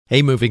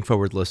Hey, Moving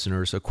Forward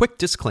listeners, a quick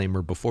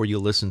disclaimer before you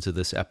listen to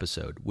this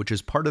episode, which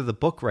is part of the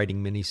book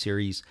writing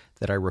miniseries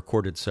that I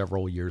recorded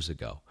several years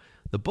ago.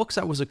 The books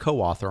I was a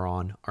co-author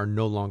on are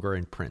no longer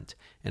in print,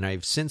 and I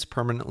have since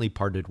permanently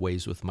parted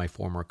ways with my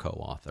former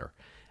co-author.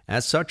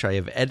 As such, I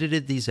have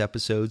edited these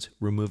episodes,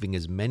 removing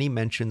as many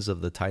mentions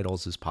of the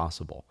titles as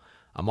possible.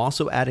 I'm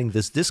also adding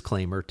this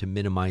disclaimer to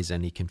minimize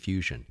any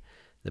confusion.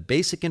 The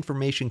basic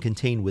information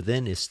contained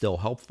within is still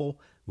helpful,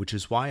 which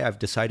is why I've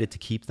decided to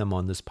keep them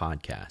on this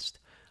podcast.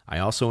 I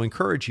also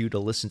encourage you to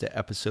listen to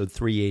episode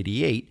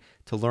 388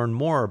 to learn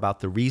more about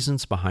the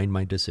reasons behind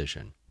my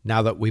decision.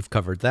 Now that we've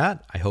covered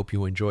that, I hope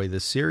you enjoy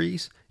this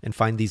series and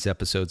find these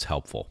episodes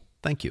helpful.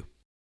 Thank you.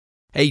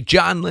 Hey,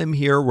 John Lim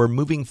here. We're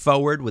moving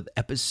forward with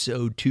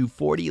episode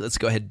 240. Let's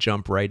go ahead and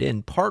jump right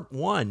in. Part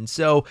 1.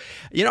 So,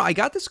 I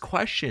got this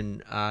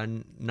question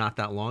not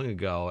that long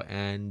ago,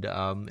 and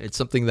it's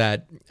something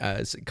that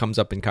comes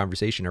up in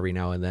conversation every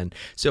now and then.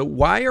 So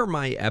why are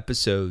my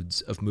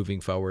episodes of Moving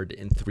Forward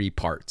in 3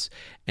 parts?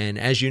 And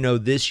as you know,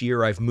 this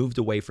year I've moved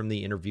away from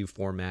the interview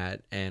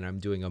format, and I'm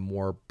doing a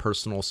more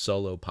personal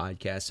solo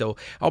podcast. So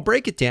I'll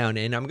break it down,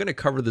 and I'm going to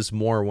cover this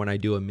more when I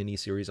do a mini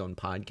series on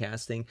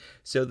podcasting.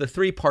 So the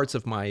 3 parts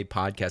of my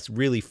podcast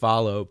really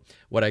follow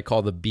what I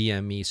call the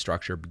BME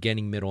structure,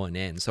 beginning, middle, and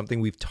end, something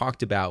we've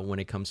talked about when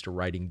it comes to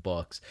writing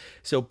books.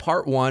 So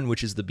part 1,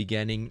 which is the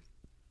beginning,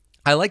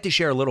 I like to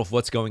share a little of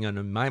what's going on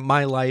in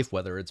my life,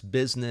 whether it's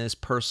business,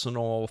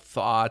 personal,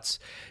 thoughts,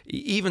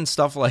 even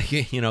stuff like,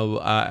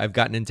 I've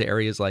gotten into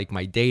areas like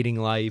my dating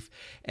life,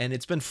 and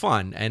it's been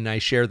fun. And I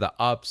share the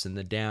ups and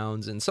the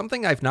downs, and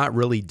something I've not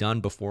really done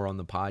before on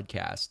the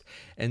podcast.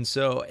 And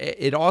so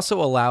it also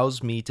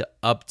allows me to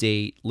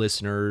update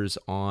listeners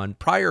on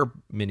prior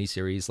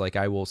miniseries. Like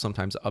I will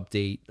sometimes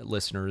update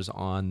listeners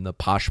on the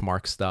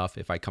Poshmark stuff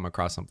if I come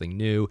across something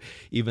new,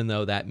 even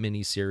though that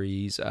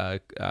miniseries,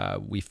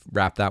 we've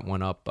wrapped that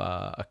one up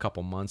a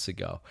couple months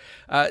ago.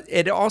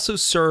 It also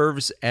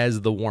serves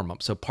as the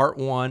warm-up. So part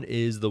 1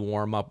 is the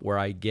warm-up where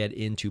I get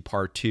into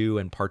part 2,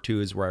 and part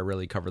 2 is where I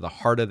really cover the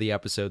heart of the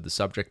episode, the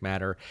subject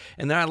matter.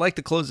 And then I like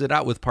to close it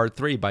out with part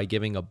 3 by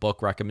giving a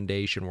book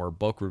recommendation or a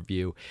book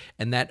review.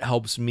 And that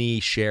helps me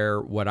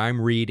share what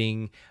I'm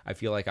reading. I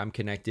feel like I'm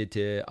connected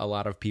to a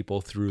lot of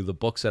people through the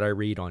books that I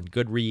read on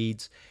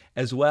Goodreads,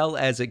 as well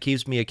as it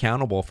keeps me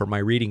accountable for my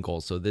reading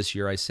goals. So this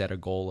year I set a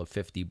goal of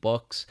 50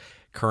 books.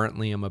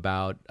 Currently, I'm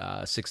about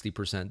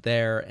 60%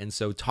 there. And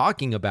so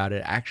talking about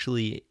it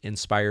actually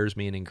inspires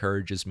me and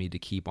encourages me to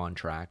keep on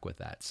track with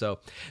that. So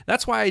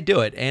that's why I do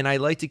it. And I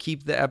like to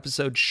keep the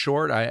episode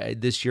short.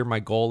 This year,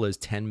 my goal is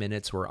 10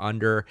 minutes or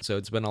under. So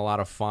it's been a lot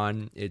of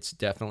fun. It's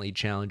definitely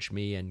challenged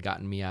me and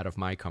gotten me out of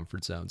my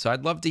comfort zone. So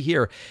I'd love to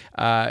hear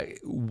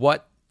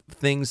what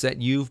things that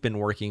you've been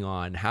working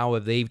on, how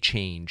have they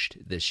changed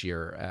this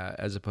year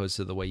as opposed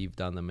to the way you've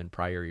done them in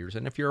prior years?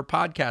 And if you're a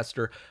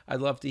podcaster,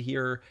 I'd love to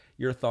hear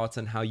your thoughts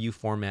on how you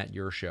format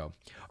your show.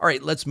 All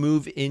right, let's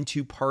move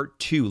into part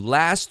 2.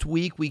 Last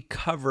week, we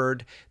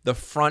covered the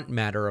front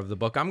matter of the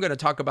book. I'm going to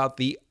talk about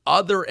the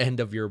other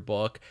end of your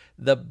book,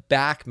 the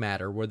back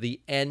matter, or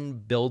the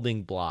end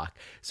building block.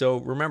 So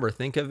remember,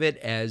 think of it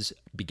as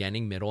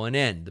beginning, middle, and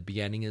end. The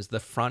beginning is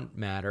the front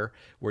matter,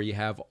 where you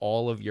have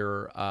all of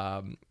your,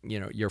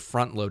 your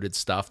front-loaded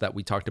stuff that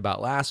we talked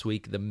about last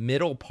week. The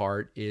middle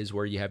part is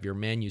where you have your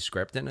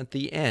manuscript, and at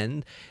the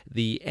end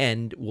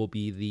will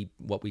be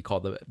what we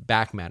call the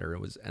back matter.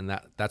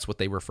 That's what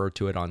they refer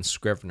to it on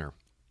Scrivener.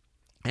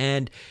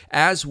 And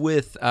as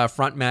with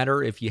front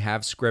matter, if you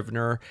have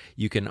Scrivener,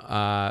 you can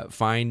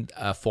find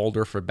a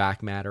folder for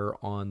back matter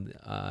on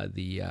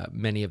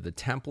many of the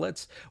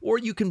templates, or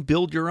you can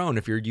build your own.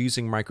 If you're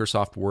using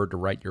Microsoft Word to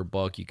write your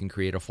book, you can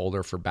create a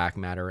folder for back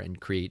matter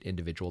and create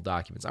individual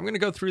documents. I'm going to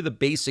go through the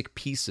basic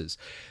pieces.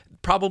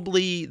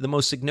 Probably the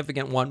most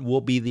significant one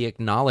will be the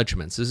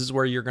acknowledgments. This is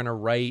where you're going to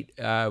write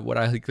what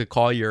I like to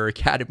call your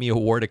Academy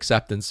Award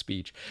acceptance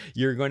speech.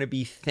 You're going to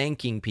be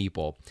thanking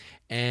people.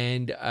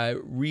 And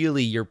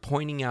really, you're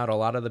pointing out a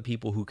lot of the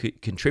people who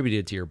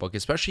contributed to your book,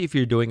 especially if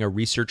you're doing a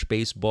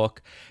research-based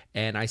book.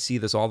 And I see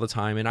this all the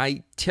time. And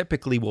I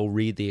typically will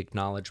read the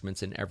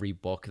acknowledgments in every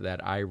book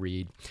that I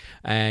read.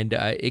 And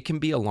it can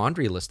be a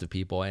laundry list of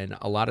people. And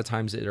a lot of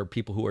times it are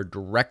people who are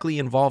directly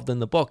involved in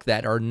the book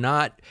that are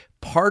not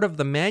part of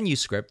the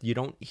manuscript. You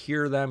don't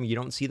hear them, you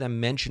don't see them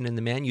mentioned in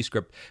the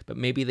manuscript, but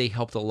maybe they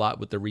helped a lot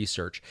with the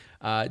research.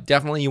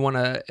 Definitely you want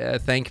to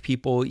thank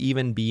people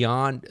even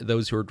beyond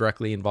those who are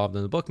directly involved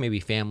in the book,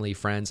 maybe family,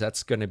 friends.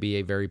 That's going to be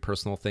a very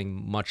personal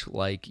thing, much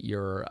like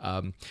your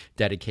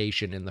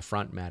dedication in the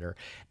front matter.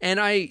 And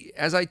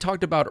as I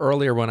talked about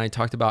earlier when I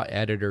talked about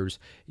editors,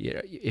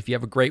 if you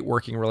have a great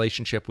working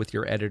relationship with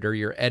your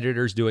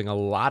editor's doing a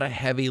lot of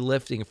heavy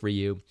lifting for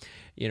you,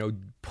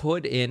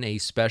 put in a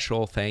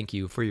special thank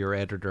you for your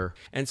editor.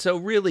 And so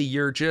really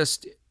you're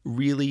just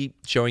really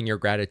showing your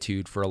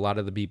gratitude for a lot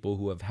of the people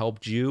who have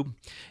helped you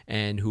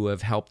and who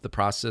have helped the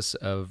process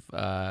of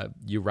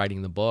you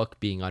writing the book,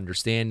 being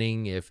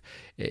understanding if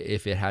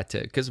it had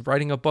to, because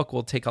writing a book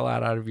will take a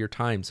lot out of your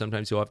time.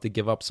 Sometimes you'll have to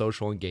give up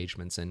social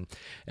engagements, and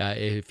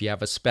if you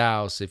have a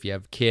spouse, if you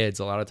have kids,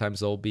 a lot of times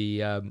they'll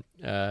be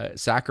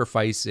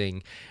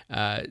sacrificing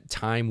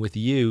time with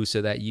you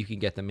so that you can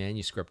get the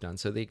manuscript done.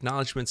 So the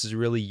acknowledgments is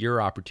really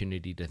your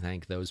opportunity to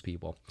thank those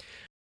people.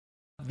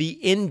 The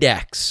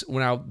index.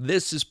 Now,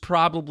 this is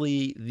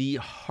probably the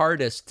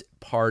hardest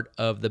part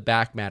of the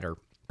back matter.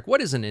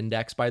 What is an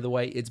index, by the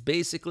way? It's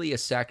basically a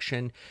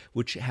section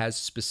which has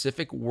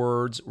specific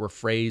words or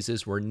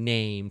phrases or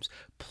names,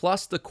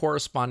 plus the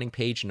corresponding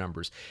page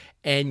numbers.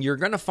 And you're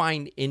going to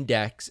find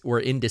index or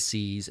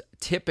indices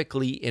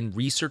typically in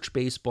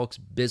research-based books,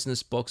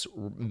 business books,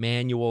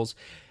 manuals,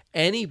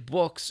 any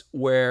books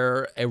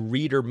where a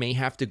reader may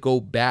have to go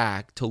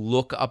back to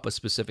look up a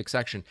specific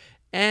section.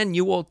 And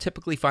you will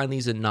typically find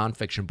these in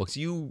nonfiction books.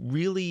 You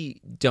really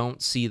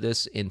don't see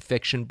this in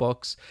fiction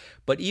books,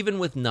 but even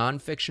with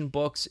nonfiction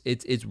books,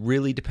 it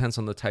really depends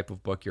on the type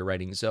of book you're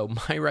writing. So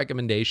my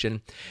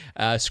recommendation,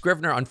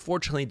 Scrivener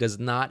unfortunately does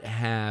not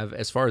have,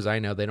 as far as I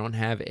know, they don't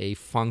have a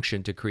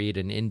function to create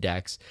an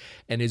index,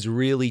 and is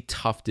really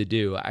tough to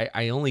do.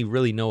 I only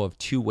really know of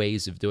 2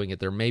 ways of doing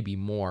it. There may be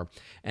more,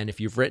 and if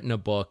you've written a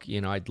book,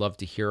 I'd love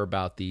to hear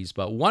about these.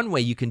 But one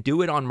way, you can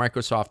do it on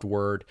Microsoft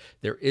Word.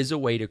 There is a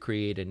way to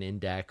create an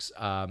index.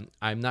 I'm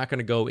not going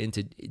to go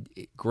into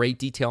great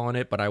detail on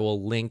it, but I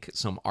will link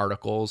some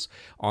articles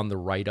on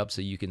the write-up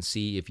so you can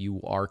see if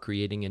you are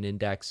creating an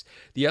index.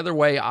 The other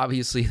way,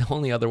 obviously, the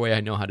only other way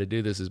I know how to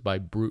do this is by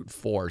brute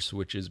force,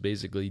 which is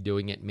basically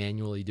doing it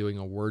manually, doing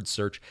a word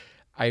search.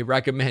 I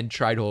recommend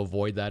try to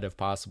avoid that if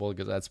possible,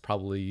 because that's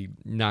probably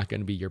not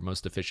going to be your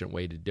most efficient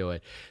way to do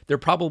it. There are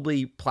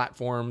probably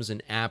platforms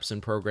and apps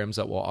and programs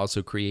that will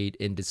also create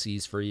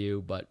indices for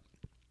you, but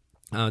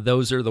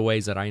those are the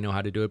ways that I know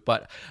how to do it.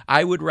 But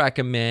I would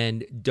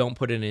recommend don't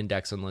put an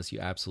index unless you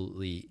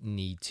absolutely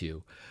need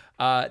to.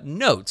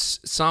 Notes.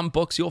 Some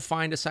books you'll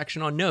find a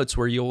section on notes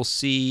where you'll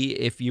see,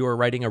 if you are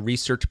writing a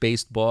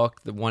research-based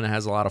book, the one that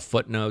has a lot of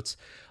footnotes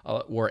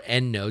or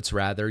endnotes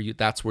rather,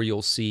 that's where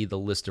you'll see the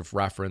list of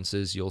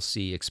references. You'll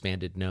see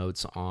expanded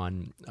notes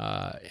on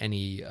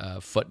any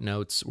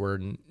footnotes or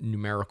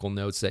numerical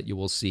notes that you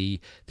will see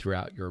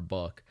throughout your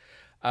book.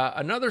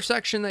 Another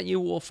section that you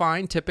will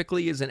find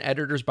typically is an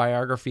editor's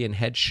biography and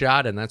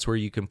headshot, and that's where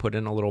you can put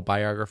in a little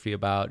biography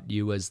about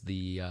you as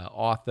the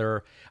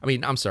author.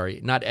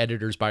 Not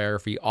editor's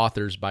biography,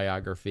 author's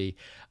biography,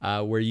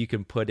 where you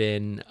can put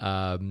in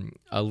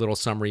a little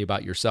summary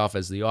about yourself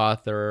as the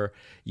author.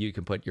 You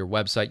can put your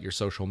website, your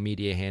social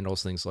media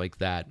handles, things like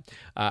that.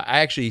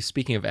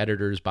 Speaking of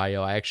editor's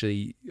bio, I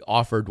actually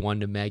offered one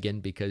to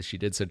Megan because she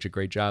did such a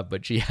great job,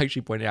 but she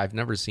actually pointed out I've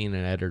never seen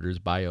an editor's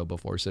bio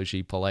before, so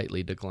she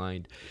politely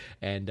declined.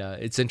 And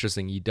it's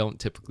interesting. You don't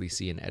typically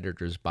see an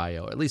editor's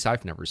bio. At least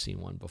I've never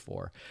seen one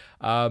before.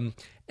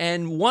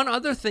 And one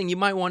other thing you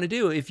might want to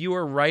do if you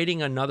are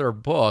writing another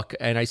book,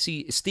 and I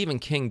see Stephen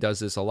King does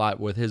this a lot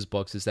with his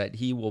books, is that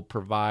he will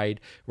provide,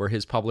 or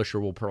his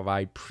publisher will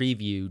provide,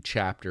 preview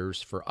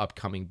chapters for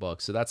upcoming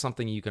books. So that's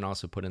something you can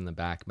also put in the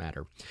back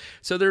matter.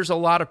 So there's a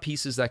lot of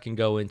pieces that can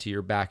go into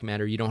your back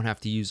matter. You don't have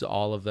to use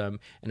all of them.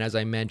 And as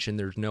I mentioned,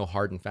 there's no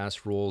hard and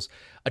fast rules.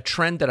 A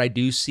trend that I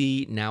do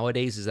see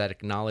nowadays is that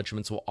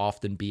acknowledgments will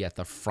often be at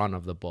the front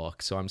of the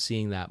book. So I'm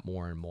seeing that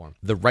more and more.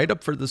 The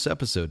write-up for this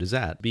episode is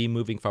at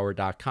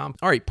bemovingforward.com.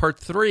 All right, part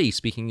 3,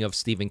 speaking of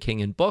Stephen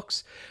King and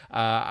books,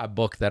 a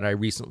book that I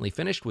recently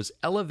finished was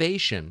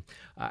Elevation.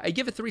 I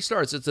give it 3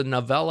 stars. It's a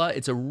novella.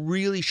 It's a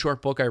really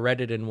short book. I read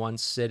it in one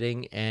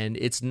sitting, and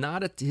it's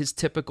not his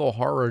typical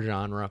horror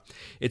genre.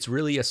 It's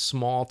really a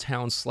small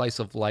town slice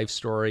of life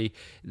story.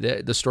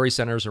 The story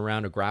centers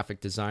around a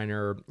graphic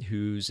designer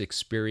who's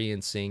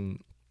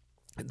experiencing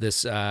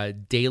this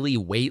daily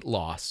weight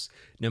loss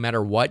no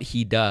matter what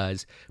he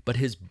does, but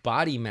his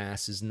body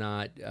mass is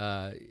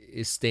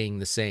staying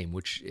the same,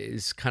 which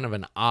is kind of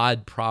an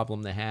odd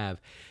problem to have.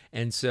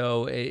 And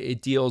so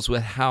it deals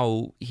with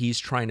how he's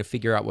trying to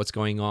figure out what's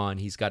going on.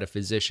 He's got a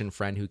physician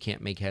friend who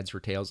can't make heads or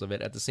tails of it.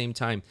 At the same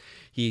time,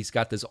 he's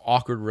got this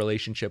awkward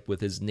relationship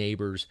with his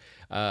neighbors,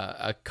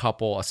 a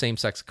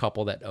same-sex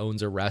couple that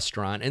owns a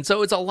restaurant. And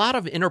so it's a lot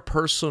of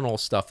interpersonal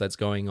stuff that's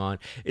going on.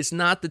 It's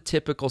not the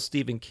typical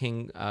Stephen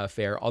King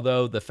fare,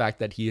 although the fact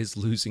that he is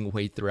losing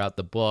weight throughout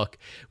the book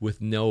with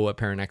no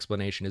apparent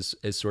explanation is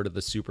sort of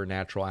the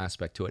supernatural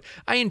aspect to it.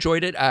 I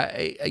enjoyed it.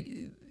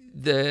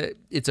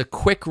 It's a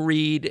quick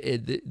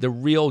read. The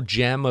real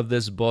gem of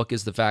this book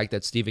is the fact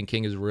that Stephen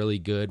King is really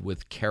good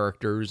with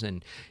characters,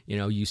 and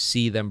you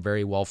see them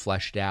very well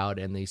fleshed out,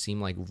 and they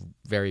seem like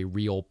very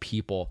real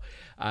people,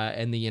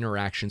 and the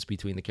interactions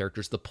between the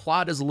characters. The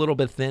plot is a little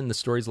bit thin, the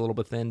story's a little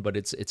bit thin, but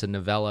it's a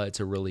novella. It's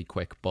a really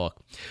quick book.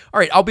 All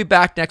right, I'll be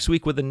back next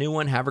week with a new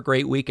one. Have a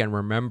great week, and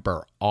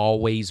remember,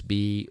 always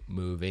be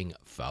moving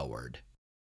forward.